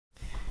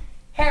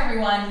Hey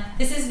everyone,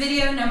 this is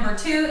video number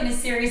 2 in a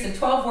series of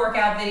 12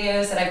 workout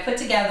videos that I've put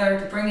together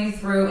to bring you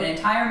through an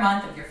entire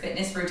month of your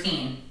fitness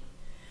routine.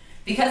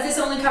 Because this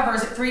only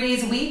covers 3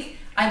 days a week,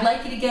 I'd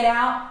like you to get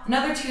out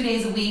another 2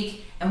 days a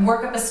week and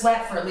work up a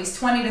sweat for at least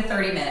 20 to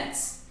 30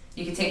 minutes.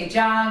 You can take a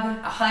jog,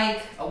 a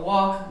hike, a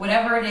walk,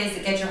 whatever it is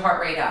that gets your heart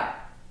rate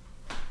up.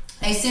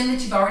 I assume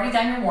that you've already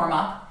done your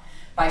warm-up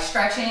by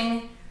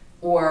stretching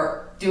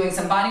or doing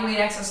some body weight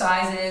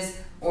exercises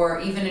or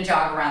even a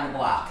jog around the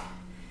block.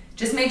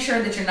 Just make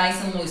sure that you're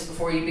nice and loose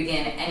before you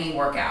begin any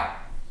workout.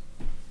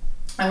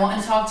 I want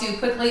to talk to you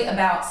quickly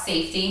about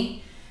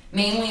safety,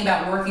 mainly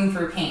about working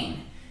through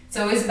pain. It's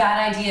always a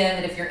bad idea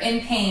that if you're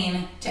in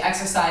pain to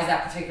exercise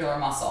that particular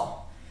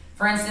muscle.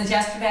 For instance,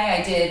 yesterday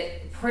I did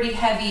a pretty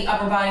heavy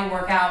upper body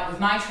workout with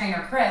my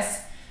trainer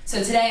Chris,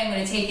 so today I'm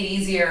going to take it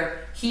easier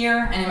here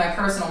and in my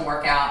personal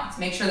workout to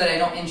make sure that I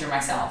don't injure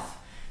myself.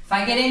 If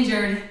I get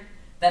injured,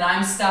 then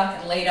I'm stuck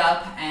and laid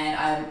up and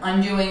I'm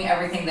undoing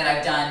everything that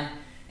I've done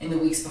in the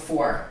weeks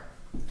before.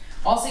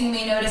 Also, you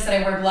may notice that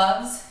I wear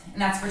gloves,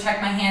 and that's to protect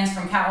my hands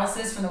from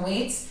calluses from the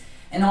weights,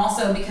 and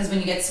also because when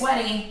you get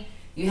sweaty,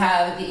 you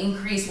have the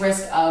increased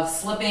risk of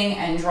slipping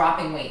and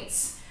dropping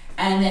weights.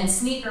 And then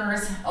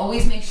sneakers,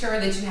 always make sure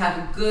that you have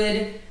a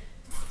good,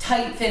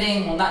 tight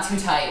fitting, well not too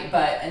tight,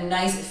 but a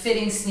nice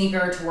fitting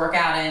sneaker to work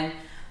out in.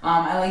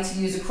 I like to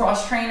use a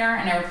cross trainer,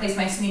 and I replace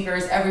my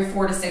sneakers every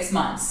 4 to 6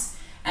 months.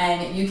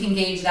 And you can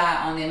gauge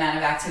that on the amount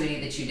of activity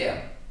that you do.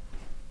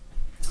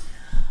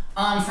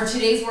 For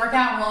today's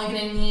workout, we're only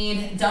going to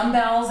need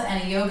dumbbells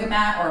and a yoga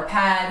mat or a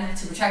pad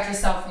to protect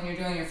yourself when you're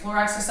doing your floor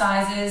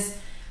exercises.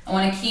 I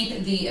want to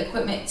keep the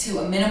equipment to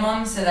a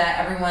minimum so that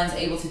everyone's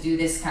able to do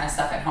this kind of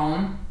stuff at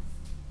home.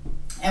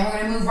 And we're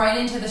going to move right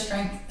into the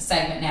strength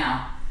segment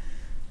now.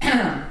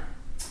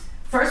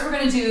 First, we're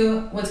going to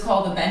do what's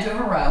called the bent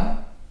over row.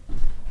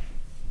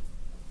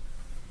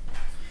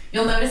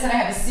 You'll notice that I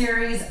have a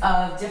series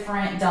of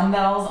different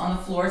dumbbells on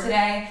the floor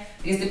today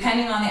because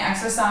depending on the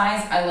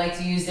exercise, I like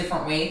to use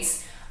different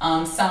weights.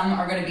 Some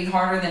are going to be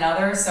harder than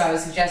others, so I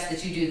would suggest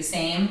that you do the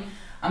same.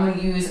 I'm going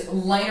to use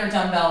lighter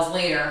dumbbells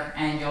later,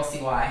 and you'll see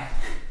why.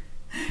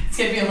 It's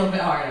going to be a little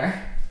bit harder.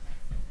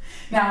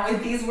 Now,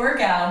 with these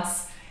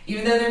workouts,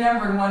 even though they're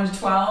numbered 1 to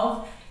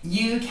 12,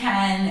 you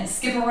can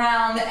skip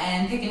around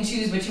and pick and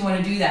choose what you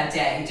want to do that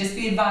day. Just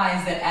be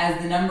advised that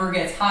as the number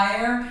gets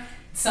higher,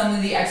 some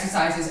of the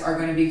exercises are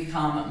going to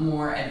become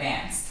more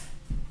advanced.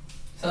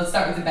 So let's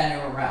start with the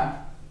bent over row.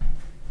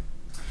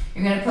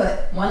 You're going to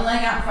put one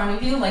leg out in front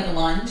of you like a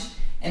lunge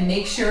and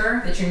make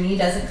sure that your knee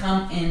doesn't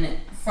come in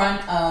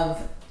front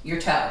of your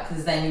toe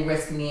because then you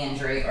risk knee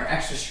injury or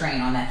extra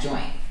strain on that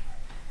joint.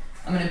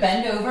 I'm going to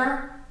bend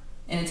over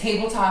in a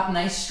tabletop,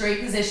 nice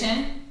straight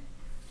position,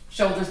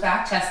 shoulders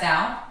back, chest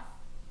out.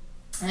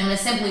 And I'm going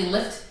to simply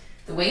lift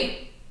the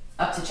weight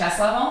up to chest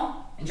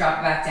level and drop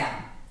it back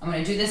down. I'm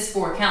going to do this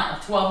for a count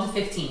of 12 to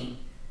 15.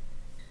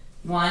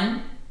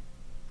 1,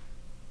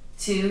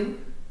 2,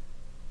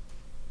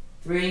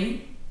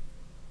 3,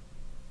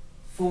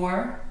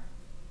 4,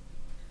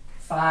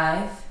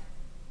 5,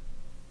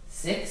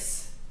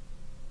 6,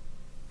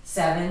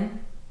 7,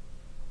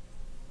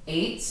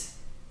 8,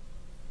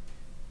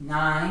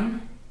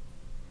 9,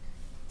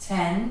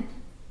 10,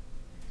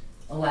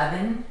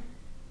 11,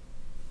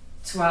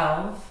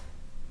 12,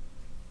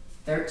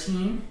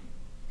 13,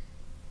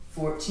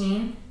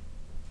 14,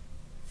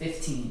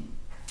 15.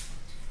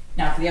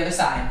 Now for the other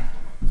side.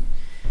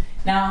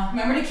 Now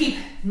remember to keep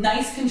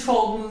nice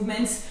controlled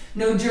movements,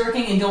 no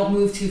jerking, and don't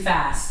move too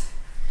fast.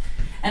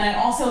 And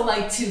I also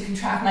like to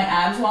contract my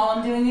abs while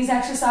I'm doing these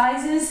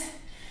exercises,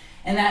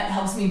 and that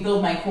helps me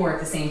build my core at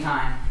the same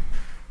time.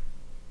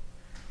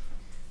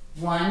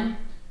 1,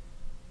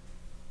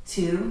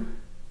 2,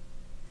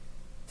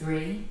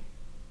 3,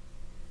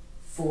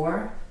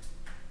 4,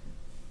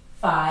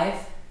 5,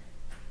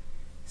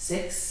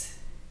 6,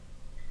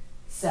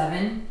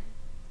 7,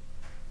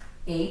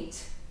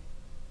 8,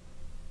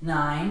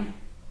 9,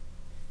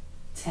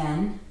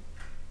 10,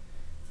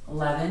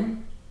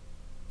 11,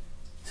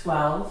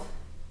 12,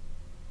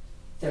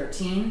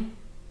 13,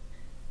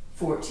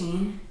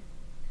 14,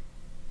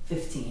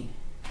 15.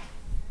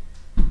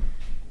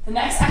 The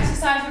next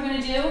exercise we're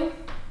going to do,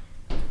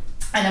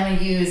 and I'm going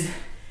to use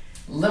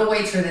little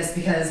weights for this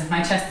because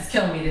my chest is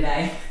killing me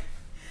today,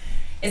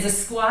 is a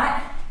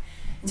squat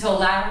into a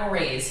lateral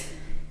raise.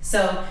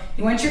 So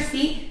you want your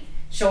feet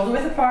shoulder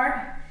width apart,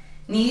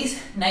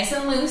 knees nice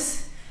and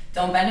loose.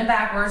 Don't bend them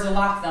backwards or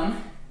lock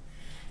them.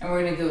 And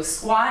we're going to go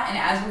squat, and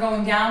as we're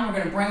going down, we're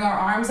going to bring our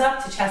arms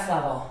up to chest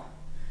level.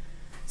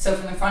 So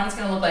from the front, it's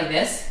going to look like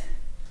this.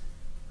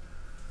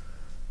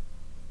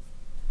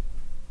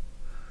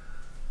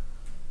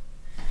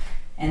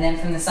 And then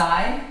from the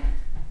side,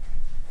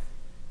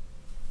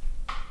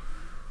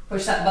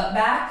 push that butt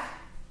back.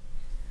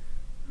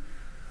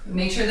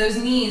 Make sure those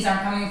knees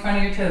aren't coming in front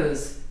of your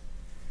toes.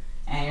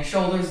 And your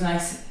shoulders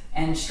nice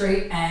and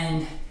straight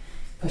and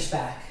push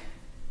back.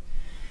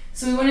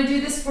 So we want to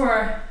do this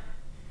for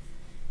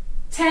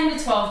 10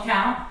 to 12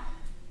 count.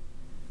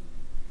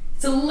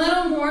 It's a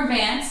little more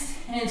advanced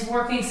and it's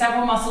working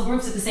several muscle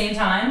groups at the same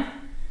time.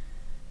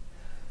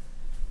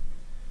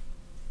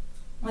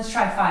 Let's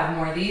try 5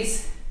 more of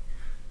these.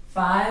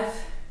 5,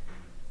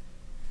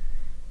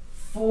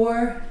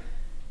 4,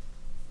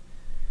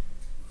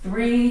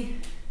 3,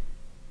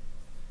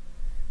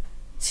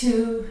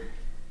 2,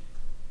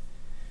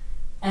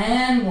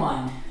 and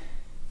 1.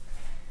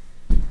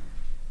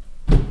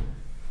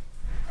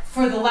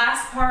 For the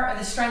last part of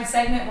the strength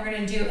segment, we're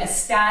going to do a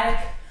static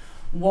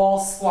wall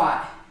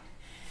squat.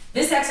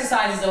 This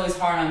exercise is always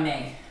hard on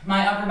me.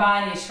 My upper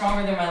body is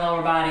stronger than my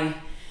lower body,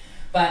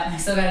 but I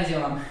still got to do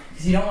them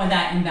because you don't want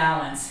that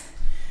imbalance.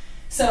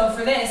 So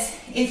for this,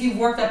 if you've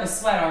worked up a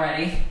sweat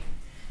already,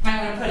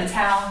 I'm going to put a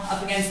towel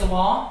up against the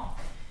wall.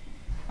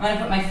 I'm going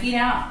to put my feet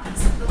out,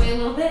 slip away a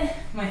little bit,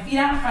 put my feet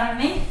out in front of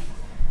me,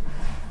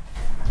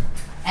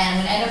 and I'm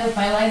going to end up with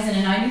my legs in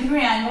a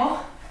 90-degree angle.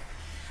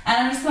 And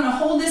I'm just going to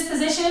hold this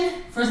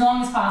position for as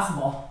long as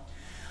possible.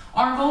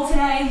 Our goal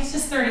today is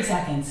just 30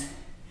 seconds.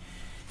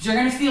 But you're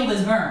going to feel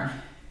this burn.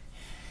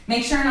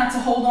 Make sure not to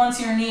hold on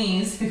to your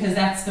knees because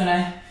that's going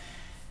to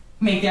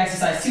make the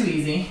exercise too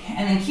easy.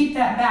 And then keep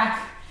that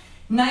back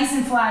nice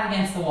and flat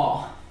against the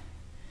wall.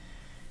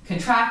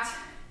 Contract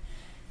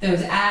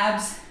those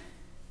abs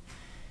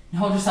and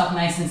hold yourself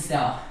nice and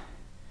still.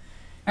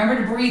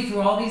 Remember to breathe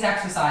through all these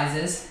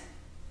exercises.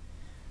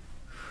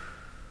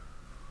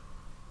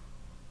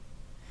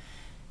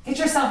 Get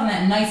yourself in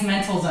that nice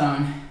mental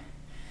zone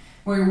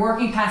where you're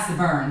working past the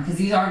burn, because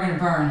these are going to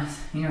burn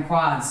in your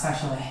quads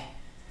especially.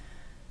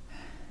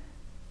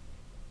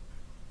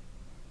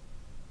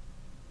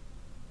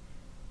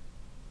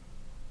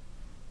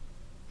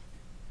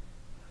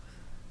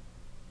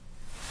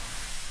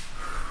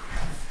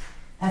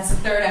 That's the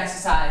third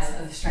exercise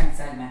of the strength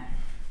segment.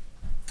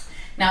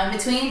 Now in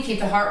between, keep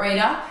the heart rate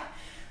up.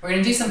 We're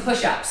going to do some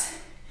push-ups.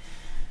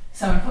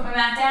 So I'm going to put my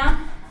mat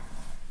down.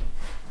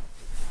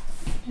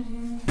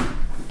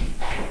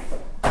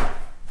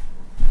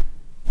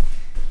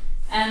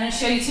 And I'm going to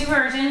show you 2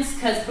 versions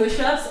because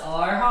push-ups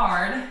are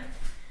hard.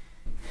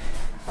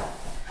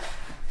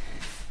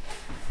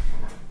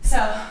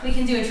 So we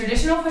can do a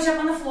traditional push-up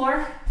on the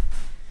floor,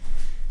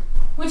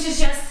 which is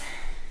just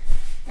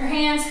your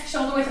hands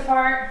shoulder width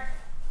apart,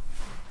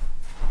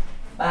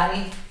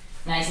 body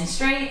nice and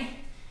straight,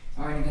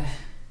 and we're going to go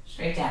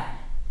straight down.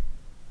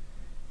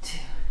 2,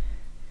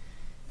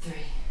 3,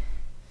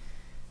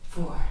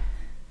 4,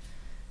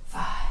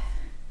 5,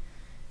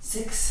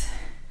 6,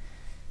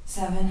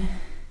 7,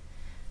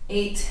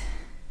 8,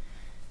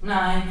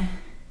 9,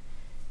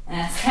 and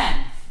that's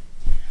 10.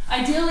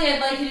 Ideally,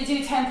 I'd like you to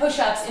do 10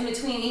 push-ups in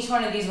between each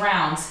one of these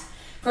rounds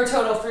for a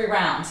total of 3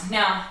 rounds.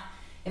 Now,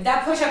 if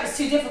that push-up is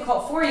too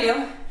difficult for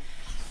you,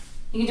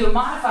 you can do a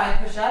modified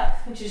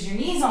push-up, which is your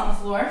knees on the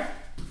floor,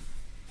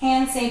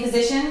 hands same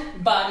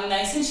position, body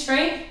nice and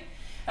straight,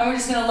 and we're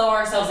just going to lower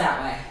ourselves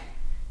that way.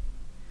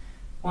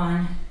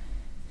 1,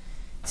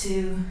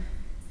 2,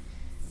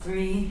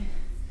 3,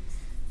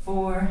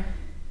 4,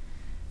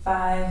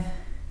 5,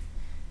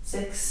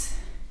 6,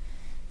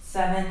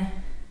 7,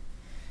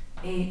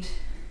 8,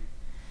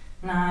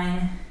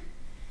 9,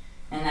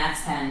 and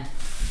that's 10.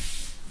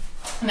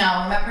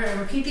 Now remember to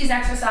repeat these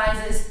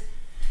exercises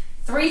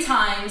 3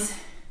 times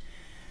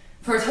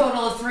for a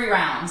total of 3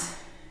 rounds.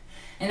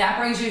 And that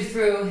brings you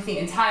through the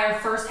entire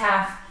first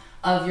half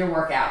of your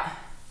workout.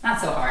 Not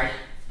so hard.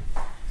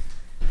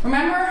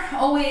 Remember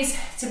always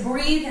to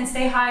breathe and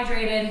stay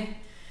hydrated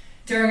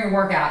during your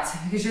workouts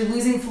because you're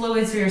losing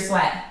fluids through your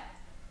sweat.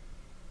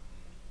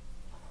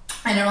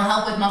 And it'll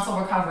help with muscle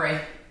recovery.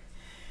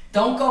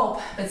 Don't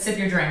gulp, but sip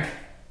your drink.